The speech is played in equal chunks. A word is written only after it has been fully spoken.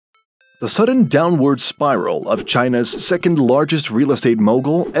The sudden downward spiral of China's second-largest real estate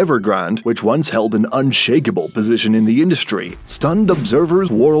mogul, Evergrande, which once held an unshakable position in the industry, stunned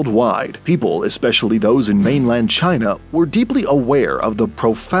observers worldwide. People, especially those in mainland China, were deeply aware of the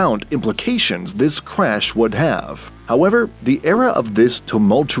profound implications this crash would have. However, the era of this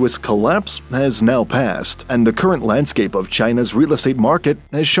tumultuous collapse has now passed, and the current landscape of China's real estate market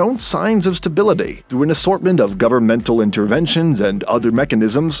has shown signs of stability. Through an assortment of governmental interventions and other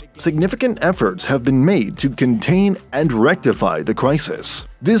mechanisms, significant efforts have been made to contain and rectify the crisis.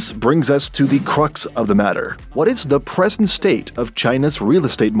 This brings us to the crux of the matter. What is the present state of China's real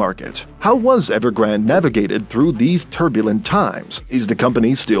estate market? How was Evergrande navigated through these turbulent times? Is the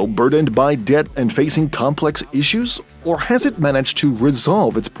company still burdened by debt and facing complex issues, or has it managed to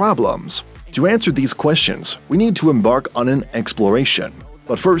resolve its problems? To answer these questions, we need to embark on an exploration.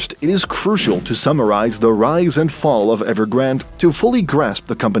 But first, it is crucial to summarize the rise and fall of Evergrande to fully grasp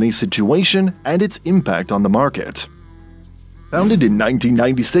the company's situation and its impact on the market. Founded in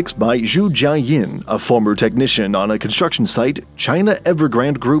 1996 by Zhu Jiayin, a former technician on a construction site, China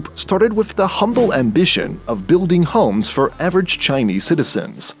Evergrande Group started with the humble ambition of building homes for average Chinese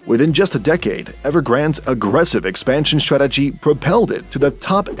citizens. Within just a decade, Evergrande's aggressive expansion strategy propelled it to the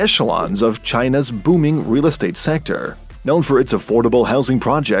top echelons of China's booming real estate sector. Known for its affordable housing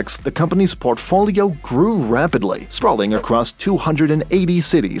projects, the company's portfolio grew rapidly, sprawling across 280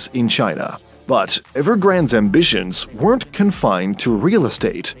 cities in China. But Evergrande's ambitions weren't confined to real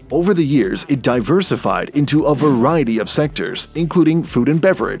estate. Over the years, it diversified into a variety of sectors, including food and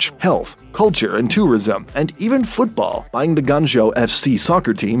beverage, health, culture and tourism, and even football, buying the Guangzhou FC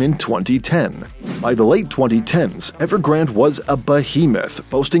soccer team in 2010. By the late 2010s, Evergrande was a behemoth,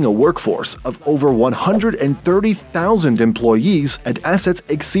 boasting a workforce of over 130,000 employees and assets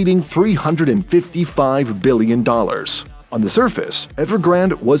exceeding $355 billion. On the surface,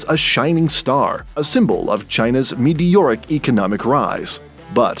 Evergrande was a shining star, a symbol of China's meteoric economic rise.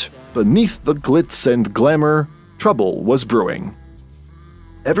 But beneath the glitz and glamour, trouble was brewing.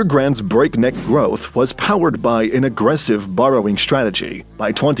 Evergrande's breakneck growth was powered by an aggressive borrowing strategy.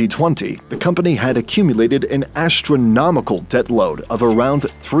 By 2020, the company had accumulated an astronomical debt load of around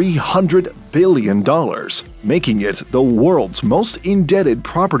 $300 billion, making it the world's most indebted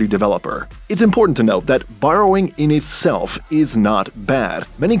property developer. It's important to note that borrowing in itself is not bad.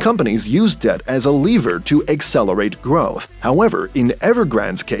 Many companies use debt as a lever to accelerate growth. However, in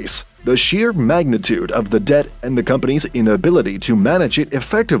Evergrande's case, the sheer magnitude of the debt and the company's inability to manage it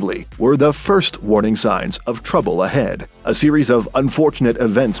effectively were the first warning signs of trouble ahead. A series of unfortunate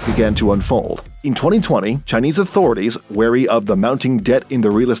events began to unfold. In 2020, Chinese authorities, wary of the mounting debt in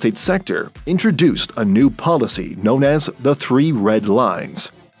the real estate sector, introduced a new policy known as the Three Red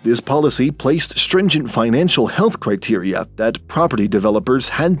Lines. This policy placed stringent financial health criteria that property developers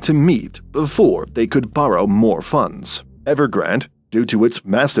had to meet before they could borrow more funds. Evergrande, due to its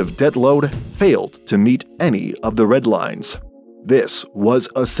massive debt load, failed to meet any of the red lines. This was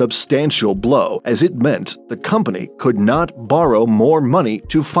a substantial blow, as it meant the company could not borrow more money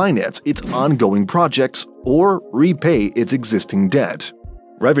to finance its ongoing projects or repay its existing debt.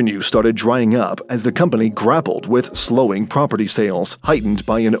 Revenue started drying up as the company grappled with slowing property sales, heightened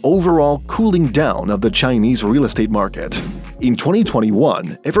by an overall cooling down of the Chinese real estate market. In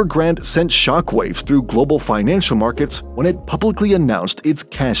 2021, Evergrande sent shockwaves through global financial markets when it publicly announced its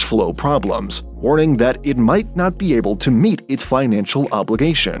cash flow problems, warning that it might not be able to meet its financial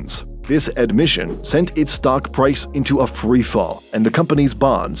obligations. This admission sent its stock price into a freefall, and the company's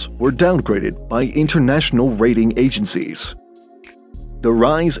bonds were downgraded by international rating agencies. The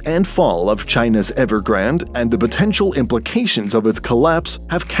rise and fall of China's Evergrande and the potential implications of its collapse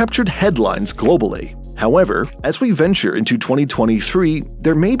have captured headlines globally. However, as we venture into 2023,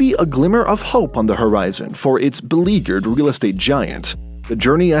 there may be a glimmer of hope on the horizon for its beleaguered real estate giant. The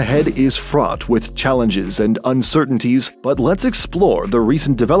journey ahead is fraught with challenges and uncertainties, but let's explore the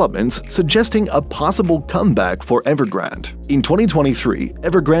recent developments suggesting a possible comeback for Evergrande. In 2023,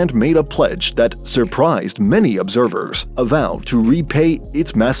 Evergrande made a pledge that surprised many observers, a vow to repay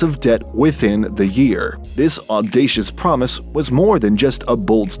its massive debt within the year. This audacious promise was more than just a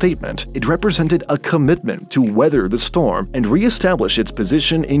bold statement. It represented a commitment to weather the storm and re-establish its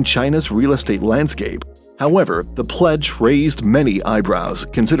position in China's real estate landscape. However, the pledge raised many eyebrows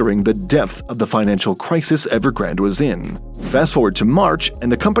considering the depth of the financial crisis Evergrande was in. Fast forward to March,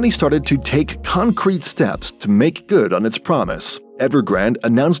 and the company started to take concrete steps to make good on its promise. Evergrande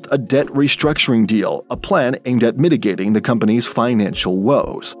announced a debt restructuring deal, a plan aimed at mitigating the company's financial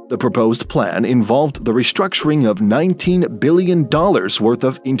woes. The proposed plan involved the restructuring of $19 billion worth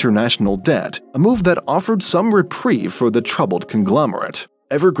of international debt, a move that offered some reprieve for the troubled conglomerate.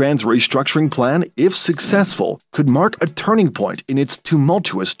 Evergrande's restructuring plan, if successful, could mark a turning point in its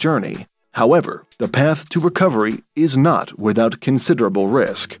tumultuous journey. However, the path to recovery is not without considerable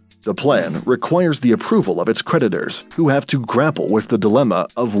risk. The plan requires the approval of its creditors, who have to grapple with the dilemma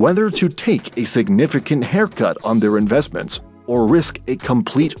of whether to take a significant haircut on their investments or risk a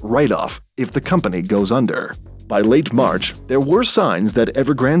complete write-off if the company goes under. By late March, there were signs that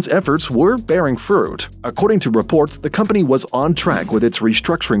Evergrande's efforts were bearing fruit. According to reports, the company was on track with its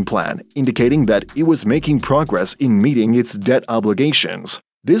restructuring plan, indicating that it was making progress in meeting its debt obligations.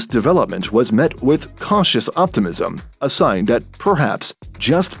 This development was met with cautious optimism, a sign that perhaps,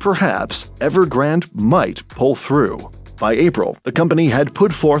 just perhaps, Evergrande might pull through. By April, the company had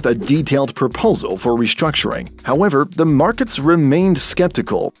put forth a detailed proposal for restructuring. However, the markets remained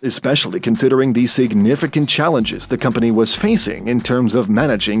skeptical, especially considering the significant challenges the company was facing in terms of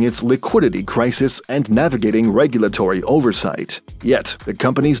managing its liquidity crisis and navigating regulatory oversight. Yet, the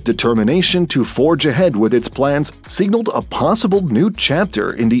company's determination to forge ahead with its plans signaled a possible new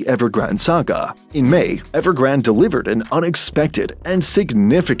chapter in the Evergrande saga. In May, Evergrande delivered an unexpected and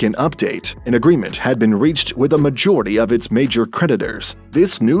significant update. An agreement had been reached with a majority of its major creditors.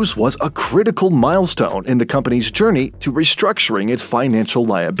 This news was a critical milestone in the company's journey to restructuring its financial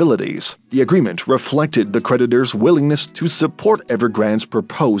liabilities. The agreement reflected the creditors' willingness to support Evergrande's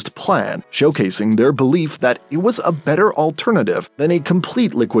proposed plan, showcasing their belief that it was a better alternative than a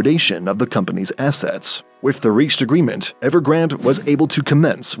complete liquidation of the company's assets. With the reached agreement, Evergrande was able to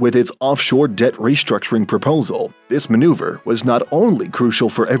commence with its offshore debt restructuring proposal. This maneuver was not only crucial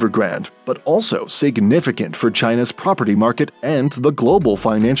for Evergrande, but also significant for China's property market and the global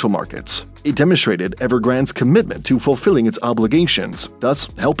financial markets. It demonstrated Evergrande's commitment to fulfilling its obligations, thus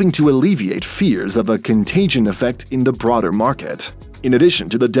helping to alleviate fears of a contagion effect in the broader market. In addition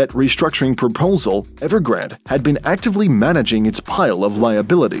to the debt restructuring proposal, Evergrande had been actively managing its pile of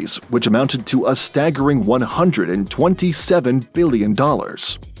liabilities, which amounted to a staggering $127 billion.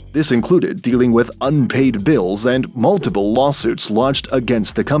 This included dealing with unpaid bills and multiple lawsuits lodged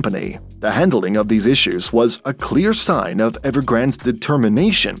against the company. The handling of these issues was a clear sign of Evergrande's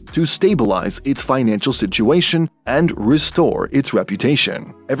determination to stabilize its financial situation and restore its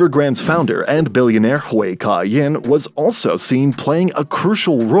reputation. Evergrande's founder and billionaire Hui Ka-yin was also seen playing a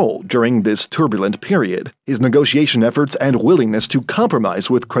crucial role during this turbulent period. His negotiation efforts and willingness to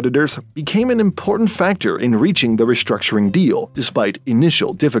compromise with creditors became an important factor in reaching the restructuring deal, despite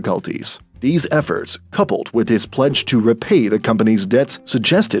initial difficulties. These efforts, coupled with his pledge to repay the company's debts,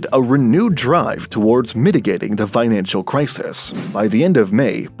 suggested a renewed drive towards mitigating the financial crisis. By the end of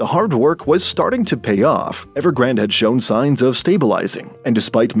May, the hard work was starting to pay off. Evergrande had shown signs of stabilizing, and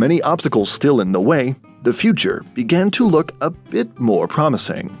despite many obstacles still in the way, the future began to look a bit more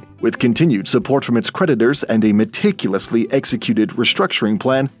promising. With continued support from its creditors and a meticulously executed restructuring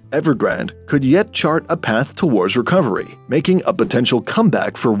plan, Evergrande could yet chart a path towards recovery, making a potential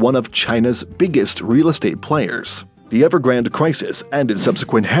comeback for one of China's biggest real estate players. The Evergrande crisis and its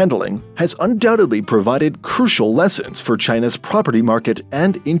subsequent handling has undoubtedly provided crucial lessons for China's property market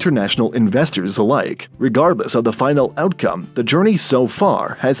and international investors alike. Regardless of the final outcome, the journey so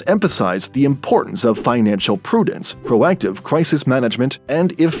far has emphasized the importance of financial prudence, proactive crisis management,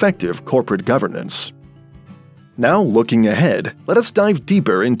 and effective corporate governance. Now, looking ahead, let us dive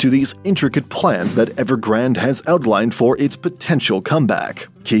deeper into these intricate plans that Evergrande has outlined for its potential comeback.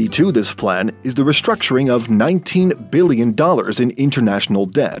 Key to this plan is the restructuring of $19 billion in international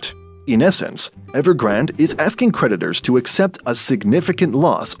debt. In essence, Evergrande is asking creditors to accept a significant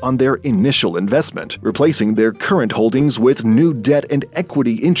loss on their initial investment, replacing their current holdings with new debt and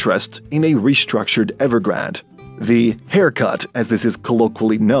equity interests in a restructured Evergrande. The haircut, as this is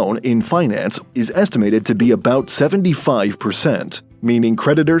colloquially known in finance, is estimated to be about 75%, meaning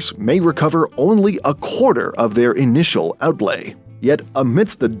creditors may recover only a quarter of their initial outlay. Yet,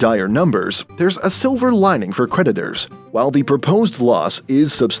 amidst the dire numbers, there's a silver lining for creditors. While the proposed loss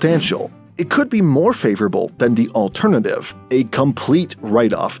is substantial, it could be more favorable than the alternative, a complete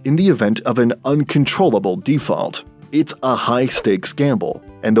write-off in the event of an uncontrollable default. It's a high-stakes gamble,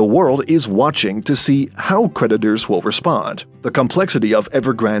 and the world is watching to see how creditors will respond. The complexity of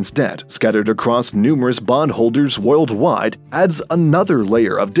Evergrande's debt, scattered across numerous bondholders worldwide, adds another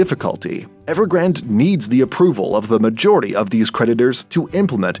layer of difficulty. Evergrande needs the approval of the majority of these creditors to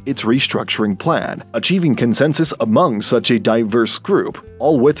implement its restructuring plan. Achieving consensus among such a diverse group,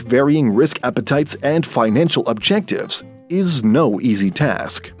 all with varying risk appetites and financial objectives, is no easy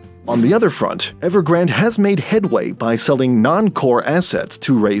task. On the other front, Evergrande has made headway by selling non-core assets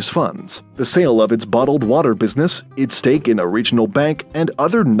to raise funds. The sale of its bottled water business, its stake in a regional bank, and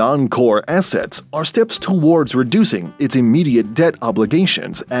other non-core assets are steps towards reducing its immediate debt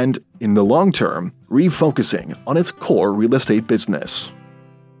obligations and, in the long term, refocusing on its core real estate business.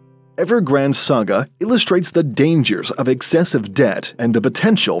 Evergrande's saga illustrates the dangers of excessive debt and the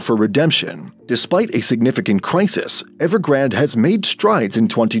potential for redemption. Despite a significant crisis, Evergrande has made strides in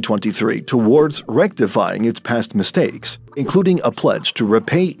 2023 towards rectifying its past mistakes, including a pledge to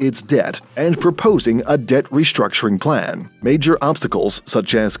repay its debt and proposing a debt restructuring plan. Major obstacles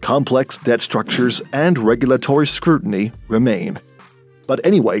such as complex debt structures and regulatory scrutiny remain. But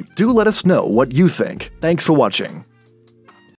anyway, do let us know what you think. Thanks for watching.